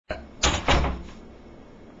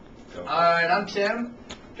Alright, I'm Tim.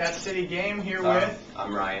 Got City Game here with.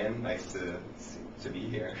 I'm Ryan. Nice to be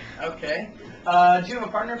here. Okay. Do you have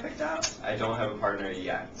a partner picked out? I don't have a partner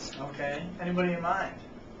yet. Okay. Anybody in mind?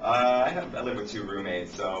 I live with 2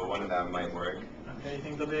 roommates, so one of them might work. Okay. You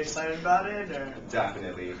think they'll be excited about it, or?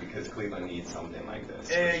 Definitely, because Cleveland needs something like this.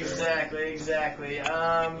 Exactly. Can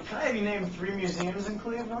I have you name 3 museums in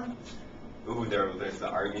Cleveland? Ooh, there's the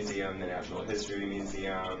Art Museum, the Natural History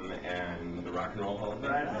Museum, and the Rock and Roll Hall of Fame.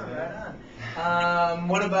 Right on.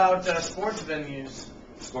 What about sports venues?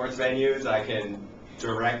 Sports venues, I can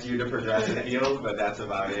direct you to Progressive Field, but that's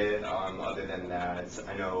about it. Other than that,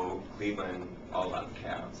 I know Cleveland all about the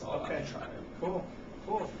Cavs, all about the Tribe. Cool.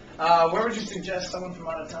 Where would you suggest someone from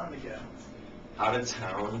out of town to go? Out of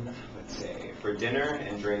town, let's say, for dinner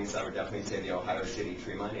and drinks, I would definitely say the Ohio City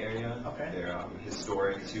Tremont area. Okay. They're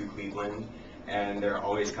historic to Cleveland, and they're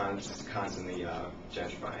always constantly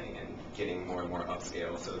gentrifying and getting more and more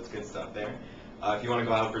upscale, so it's good stuff there. If you want to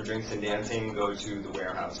go out for drinks and dancing, go to the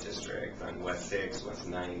Warehouse District on West 6th, West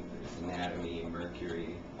 9th, there's Anatomy,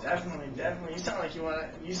 Mercury. Definitely. You sound like you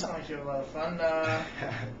have a lot of fun.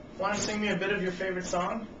 Want to sing me a bit of your favorite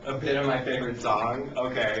song? A bit of my favorite song?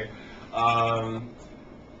 Okay.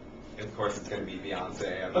 Of course, it's going to be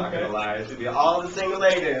Beyonce. I'm not going to lie. It should be all the single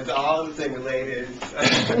ladies.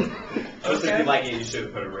 Just if you like it, you should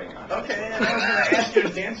have put a ring on it. Okay, and I was going to ask you to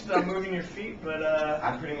dance without moving your feet, but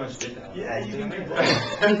I pretty much did that. Yeah, you can do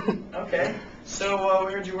both. Okay. So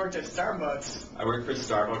we heard you worked at Starbucks. I worked for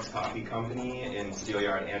Starbucks Coffee Company in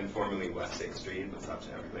Steelyard and formerly West 6th Street. What's up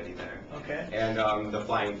to everybody there? Okay. And the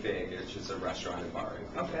Flying Fig. It's just a restaurant and bar.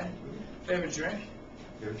 Okay. Favorite drink?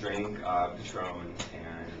 Your drink, Patron,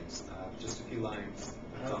 and just a few lines.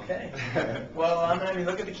 That's okay. Well, I'm going to have you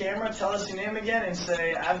look at the camera, tell us your name again, and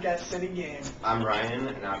say, I've got City Game. I'm Ryan,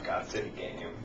 and I've got City Game.